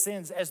entirely in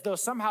sins, as though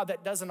somehow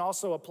that doesn't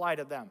also apply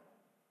to them.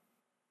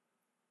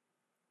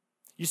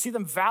 You see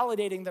them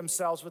validating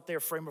themselves with their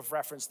frame of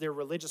reference, their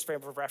religious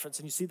frame of reference,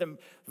 and you see them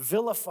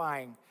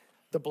vilifying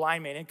the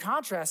blind man. In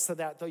contrast to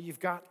that, though, you've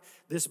got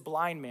this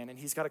blind man, and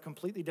he's got a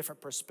completely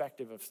different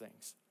perspective of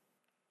things.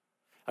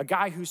 A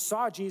guy who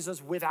saw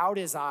Jesus without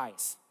his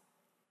eyes.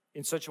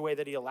 in such a way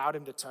that he allowed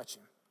him to touch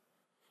him.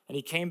 And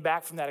he came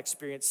back from that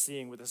experience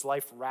seeing, with his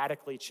life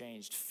radically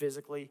changed,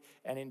 physically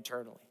and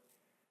internally.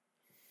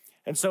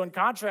 And so in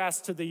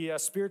contrast to the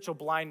spiritual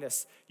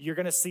blindness, you're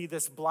going to see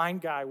this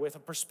blind guy with a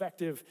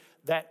perspective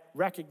that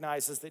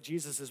recognizes that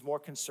Jesus is more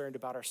concerned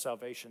about our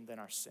salvation than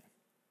our sin.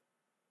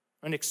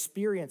 An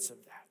experience of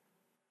that.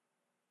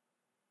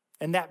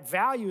 And that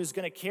value is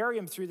going to carry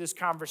him through this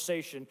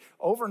conversation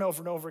over and over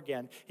and over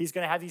again. He's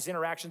going to have these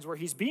interactions where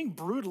he's being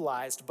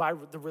brutalized by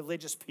the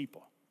religious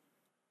people.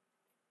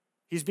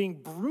 He's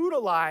being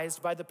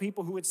brutalized by the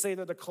people who would say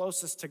they're the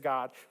closest to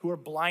God, who are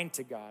blind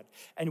to God.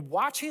 And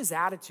watch his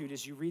attitude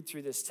as you read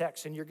through this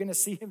text, and you're going to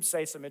see him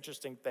say some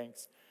interesting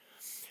things.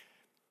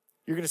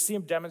 You're going to see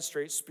him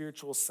demonstrate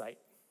spiritual sight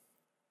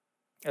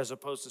as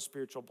opposed to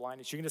spiritual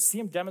blindness. You're going to see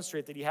him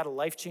demonstrate that he had a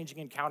life-changing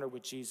encounter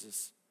with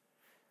Jesus,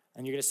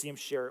 and you're going to see him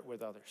share it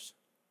with others.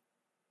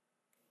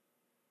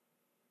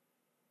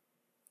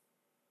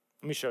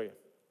 Let me show you.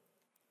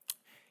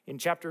 In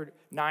chapter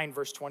 9,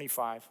 verse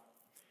 25,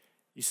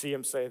 you see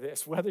him say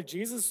this: whether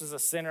Jesus is a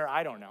sinner,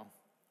 I don't know.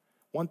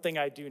 One thing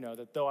I do know,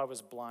 that though I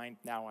was blind,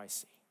 now I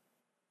see.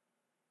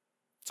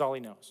 That's all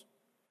he knows.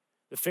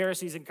 The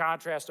Pharisees, in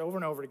contrast, over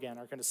and over again,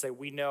 are going to say,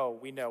 we know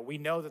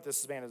that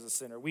this man is a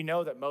sinner. We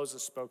know that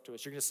Moses spoke to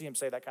us. You're going to see him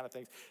say that kind of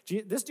thing.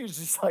 This dude's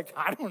just like,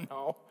 I don't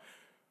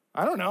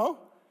know.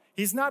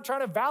 He's not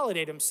trying to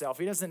validate himself.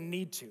 He doesn't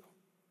need to.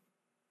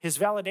 His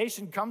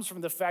validation comes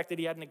from the fact that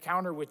he had an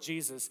encounter with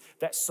Jesus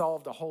that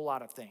solved a whole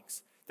lot of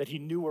things that he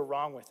knew were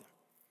wrong with him.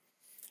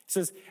 It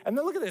says, and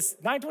then look at this,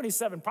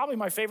 9:27, probably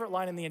my favorite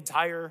line in the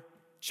entire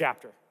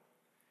chapter.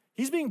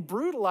 He's being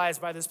brutalized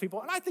by this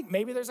people, and I think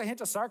maybe there's a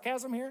hint of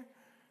sarcasm here.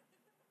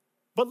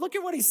 But look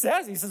at what he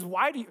says. He says,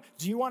 why do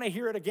you want to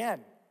hear it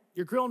again?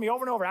 You're grilling me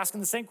over and over, asking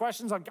the same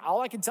questions.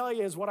 All I can tell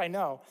you is what I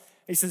know.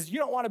 He says, you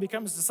don't want to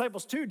become his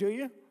disciples too, do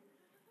you?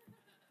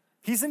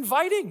 He's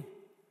inviting.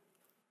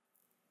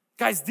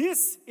 Guys,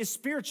 this is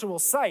spiritual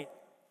sight.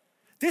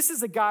 This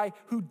is a guy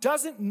who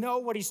doesn't know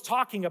what he's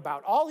talking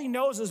about. All he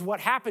knows is what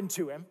happened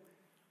to him.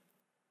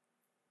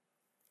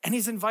 And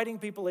he's inviting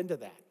people into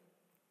that.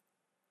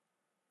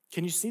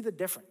 Can you see the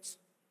difference?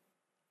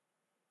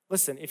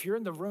 Listen, if you're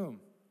in the room,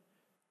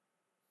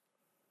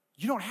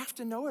 you don't have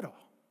to know it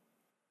all.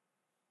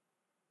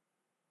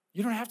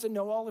 You don't have to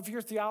know all of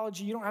your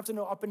theology. You don't have to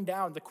know up and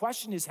down. The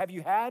question is, have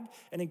you had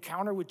an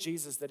encounter with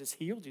Jesus that has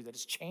healed you, that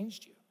has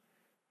changed you?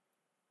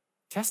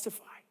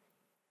 Testify.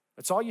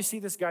 That's all you see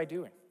this guy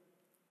doing.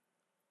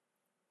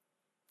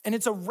 And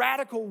it's a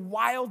radical,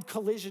 wild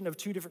collision of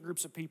two different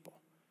groups of people.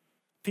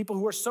 People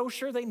who are so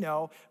sure they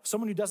know,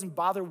 someone who doesn't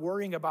bother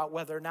worrying about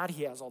whether or not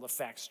he has all the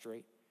facts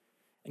straight.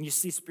 And you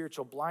see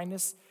spiritual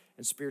blindness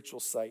and spiritual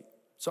sight.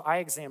 So eye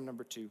exam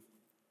number 2.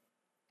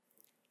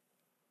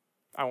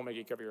 I won't make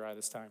you cover your eye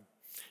this time.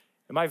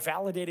 Am I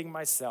validating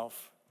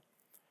myself,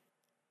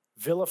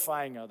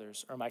 vilifying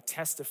others, or am I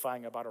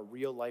testifying about a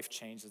real life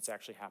change that's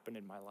actually happened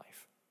in my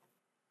life?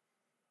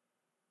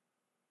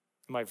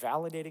 Am I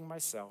validating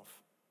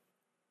myself?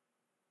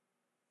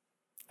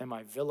 Am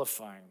I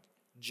vilifying,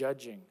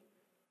 judging,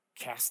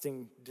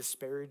 casting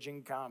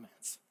disparaging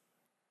comments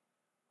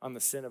on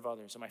the sin of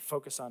others? Am I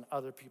focused on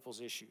other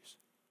people's issues?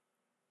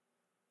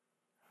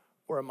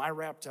 Or am I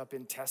wrapped up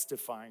in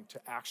testifying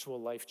to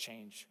actual life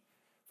change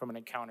from an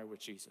encounter with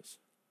Jesus?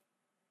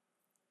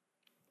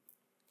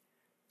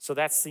 So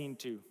that's scene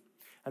 2.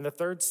 And the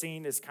third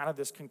scene is kind of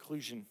this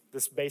conclusion,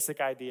 this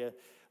basic idea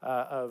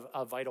of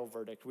a vital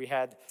verdict. We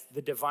had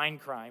the divine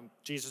crime.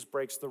 Jesus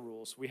breaks the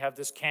rules. We have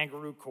this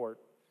kangaroo court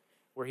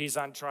where he's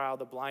on trial.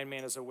 The blind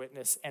man is a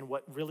witness. And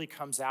what really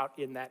comes out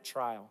in that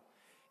trial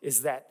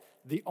is that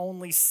the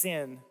only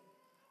sin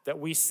that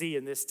we see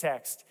in this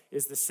text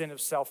is the sin of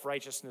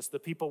self-righteousness. The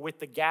people with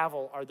the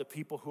gavel are the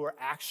people who are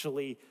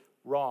actually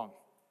wrong.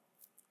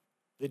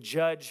 The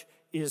judge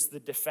is the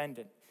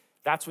defendant.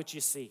 That's what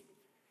you see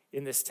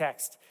in this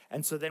text.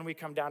 And so then we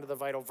come down to the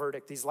vital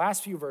verdict. These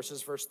last few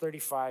verses, verse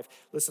 35,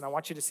 listen, I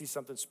want you to see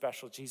something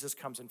special. Jesus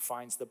comes and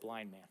finds the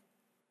blind man.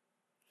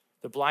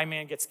 The blind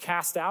man gets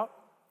cast out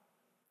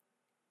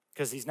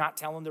because he's not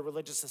telling the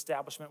religious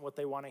establishment what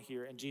they want to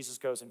hear, and Jesus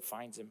goes and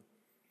finds him.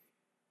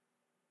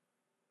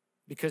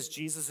 Because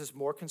Jesus is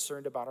more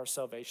concerned about our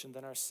salvation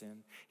than our sin.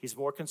 He's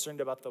more concerned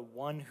about the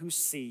one who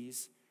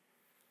sees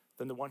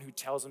than the one who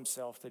tells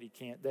himself that he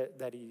can't,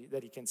 that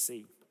he can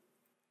see.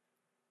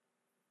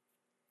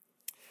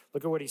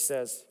 Look at what he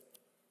says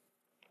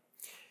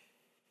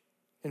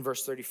in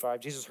verse 35.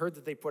 Jesus heard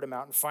that they put him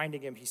out, and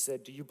finding him, he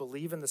said, "Do you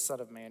believe in the Son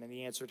of Man?" And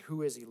he answered,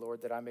 "Who is he,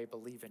 Lord, that I may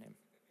believe in him?"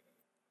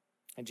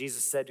 And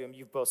Jesus said to him,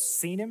 "You've both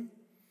seen him,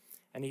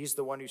 and he's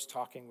the one who's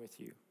talking with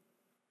you."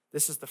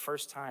 This is the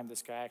first time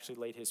this guy actually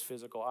laid his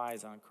physical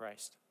eyes on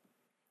Christ.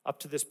 Up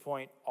to this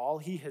point, all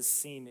he has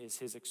seen is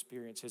his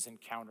experience, his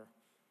encounter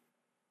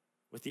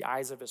with the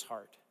eyes of his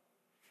heart.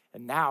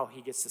 And now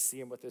he gets to see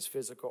him with his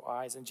physical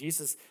eyes. And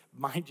Jesus,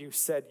 mind you,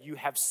 said, "You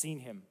have seen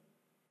him."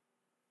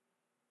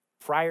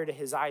 Prior to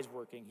his eyes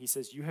working, he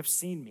says, "You have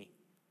seen me.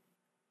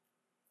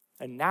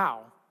 And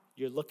now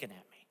you're looking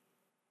at me."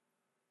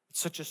 It's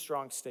such a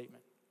strong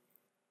statement.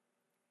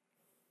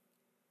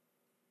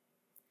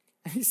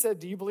 He said,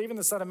 do you believe in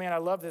the Son of Man? I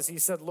love this. He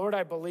said, Lord,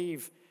 I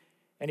believe.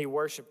 And he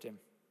worshiped him.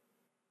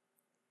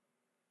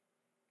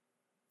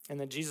 And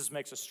then Jesus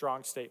makes a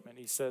strong statement.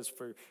 He says,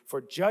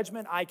 for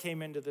judgment I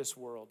came into this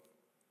world,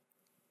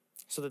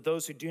 so that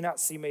those who do not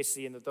see may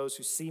see, and that those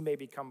who see may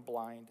become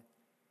blind.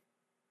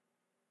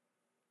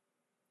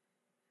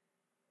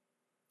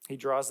 He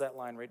draws that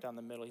line right down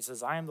the middle. He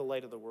says, I am the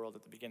light of the world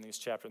at the beginning of this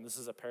chapter, and this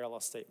is a parallel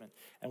statement.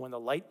 And when the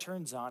light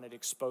turns on, it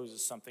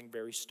exposes something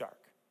very stark.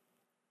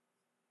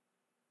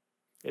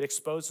 It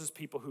exposes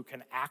people who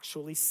can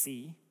actually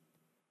see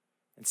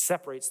and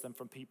separates them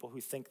from people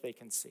who think they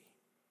can see.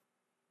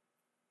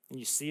 And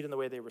you see it in the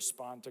way they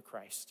respond to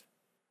Christ.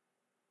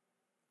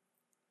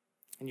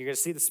 And you're going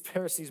to see the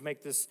Pharisees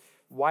make this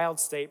wild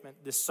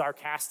statement, this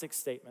sarcastic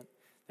statement.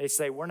 They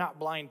say, we're not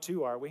blind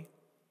too, are we?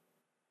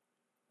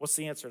 What's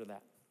the answer to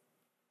that?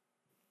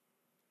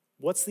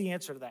 What's the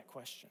answer to that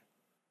question?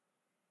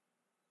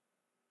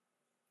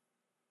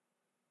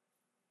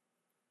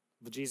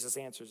 But Jesus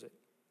answers it.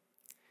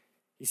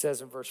 He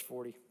says in verse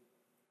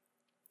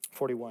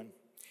 41,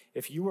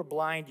 if you were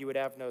blind, you would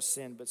have no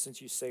sin, but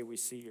since you say we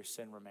see, your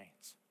sin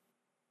remains.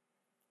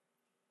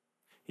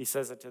 He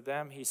says it to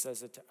them, he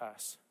says it to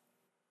us.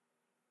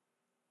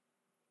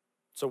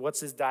 So what's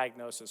his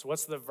diagnosis?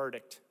 What's the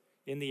verdict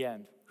in the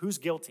end? Who's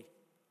guilty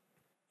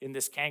in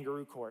this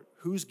kangaroo court?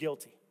 Who's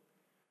guilty?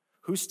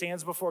 Who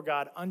stands before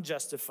God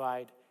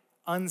unjustified,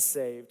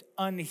 unsaved,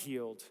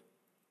 unhealed?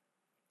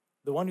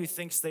 The one who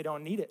thinks they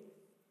don't need it.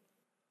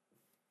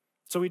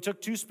 So we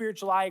took 2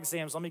 spiritual eye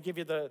exams. Let me give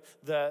you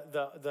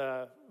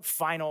the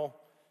final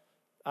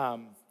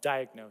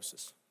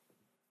diagnosis.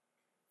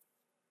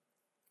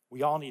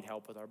 We all need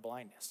help with our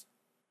blindness.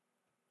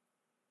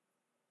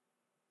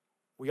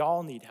 We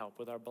all need help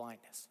with our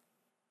blindness.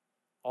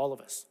 All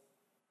of us.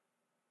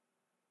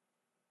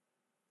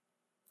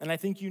 And I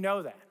think you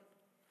know that.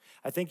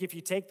 I think if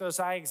you take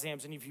those eye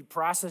exams and if you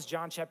process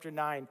John chapter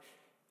 9,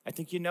 I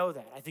think you know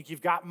that. I think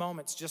you've got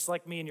moments just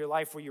like me in your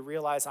life where you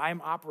realize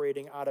I'm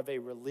operating out of a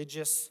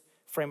religious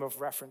frame of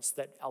reference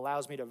that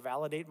allows me to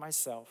validate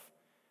myself,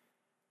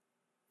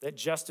 that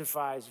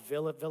justifies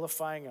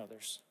vilifying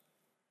others,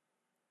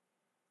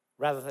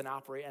 rather than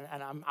operate.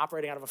 And I'm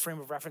operating out of a frame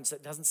of reference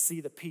that doesn't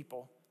see the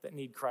people that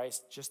need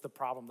Christ, just the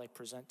problem they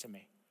present to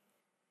me,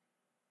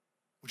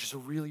 which is a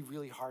really,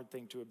 really hard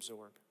thing to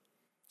absorb.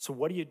 So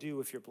what do you do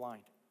if you're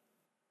blind?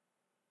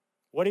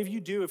 What do you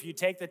do if you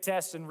take the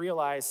test and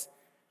realize,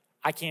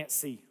 I can't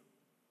see?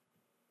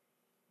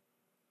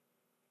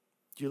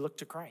 Do you look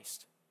to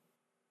Christ?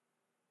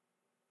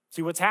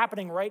 See, what's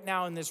happening right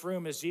now in this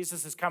room is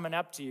Jesus is coming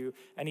up to you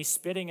and he's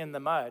spitting in the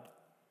mud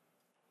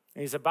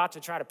and he's about to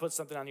try to put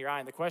something on your eye.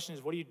 And the question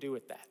is, what do you do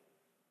with that?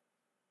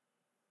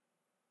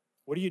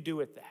 What do you do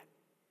with that?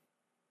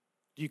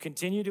 Do you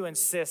continue to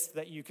insist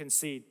that you can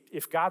see?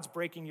 If God's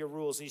breaking your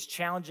rules, he's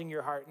challenging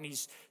your heart and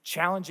he's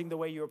challenging the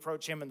way you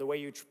approach him and the way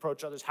you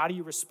approach others, how do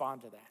you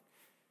respond to that?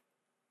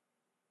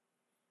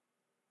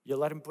 You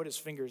let him put his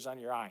fingers on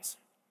your eyes.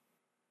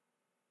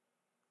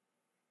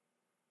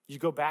 You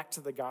go back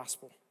to the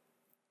gospel.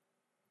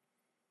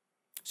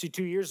 See,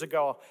 2 years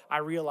ago, I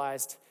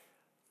realized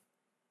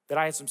that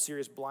I had some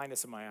serious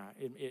blindness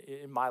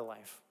in my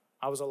life.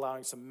 I was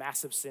allowing some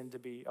massive sin to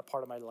be a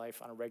part of my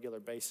life on a regular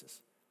basis.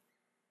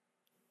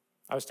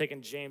 I was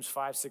taking James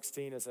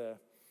 5:16 as a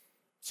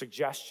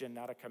suggestion,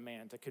 not a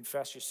command, to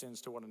confess your sins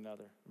to one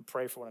another and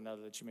pray for one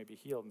another that you may be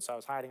healed. And so I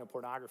was hiding a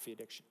pornography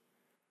addiction.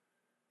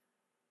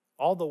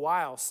 All the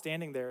while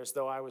standing there as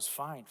though I was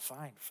fine.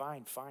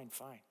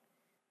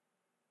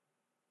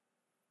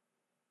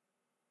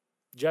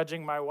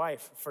 Judging my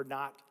wife for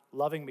not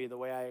loving me the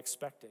way I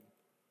expected.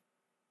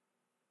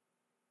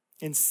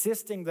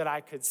 Insisting that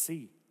I could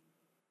see.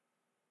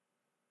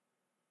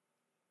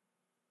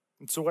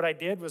 And so what I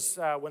did was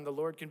when the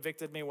Lord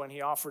convicted me, when he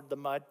offered the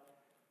mud,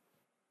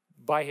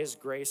 by his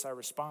grace, I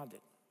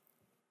responded.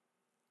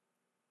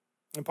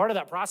 And part of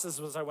that process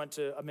was I went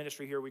to a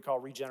ministry here we call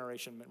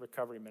Regeneration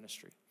Recovery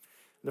Ministry.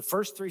 The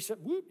first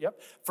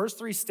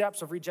three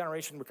steps of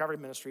Regeneration Recovery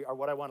Ministry are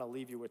what I want to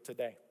leave you with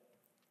today.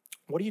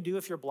 What do you do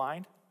if you're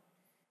blind?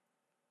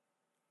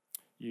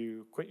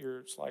 You quit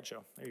your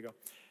slideshow. There you go.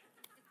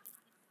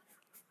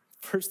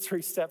 First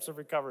 3 steps of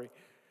recovery.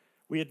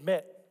 We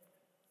admit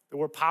that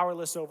we're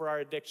powerless over our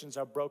addictions,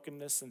 our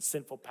brokenness, and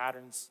sinful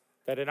patterns,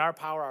 that in our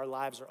power, our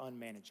lives are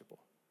unmanageable.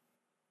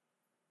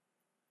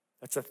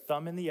 That's a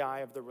thumb in the eye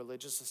of the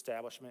religious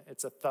establishment.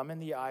 It's a thumb in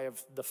the eye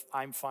of the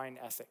I'm fine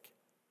ethic.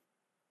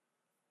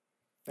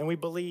 And we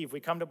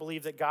come to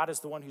believe that God is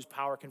the one whose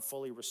power can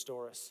fully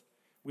restore us.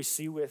 We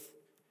see with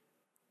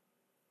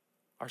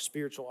our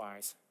spiritual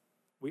eyes.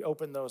 We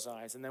open those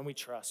eyes and then we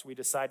trust. We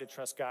decide to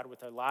trust God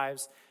with our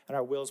lives and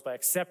our wills by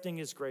accepting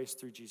his grace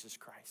through Jesus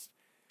Christ.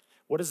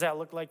 What does that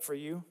look like for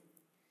you?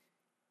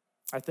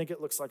 I think it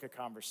looks like a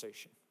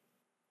conversation.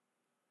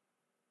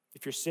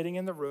 If you're sitting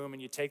in the room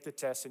and you take the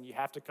test and you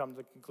have to come to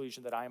the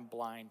conclusion that I am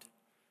blind,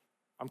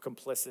 I'm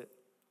complicit,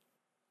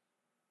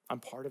 I'm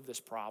part of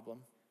this problem,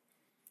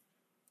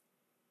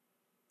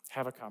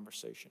 have a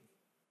conversation.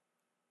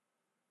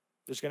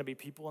 There's going to be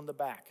people in the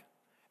back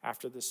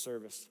after this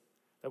service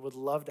that would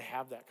love to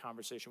have that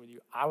conversation with you.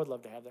 I would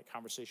love to have that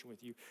conversation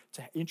with you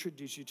to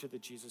introduce you to the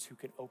Jesus who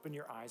can open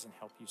your eyes and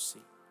help you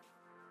see.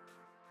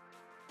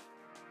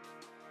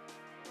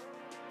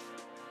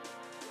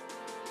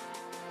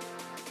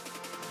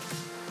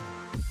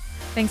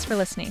 Thanks for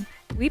listening.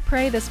 We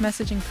pray this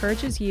message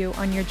encourages you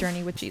on your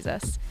journey with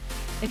Jesus.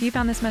 If you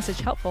found this message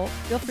helpful,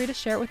 feel free to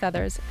share it with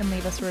others and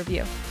leave us a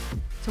review.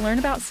 To learn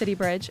about City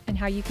Bridge and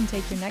how you can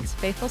take your next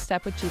faithful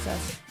step with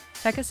Jesus,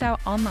 check us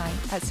out online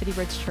at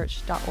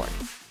citybridgechurch.org.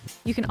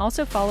 You can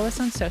also follow us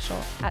on social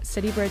at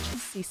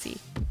CityBridgeCC.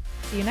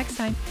 See you next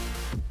time.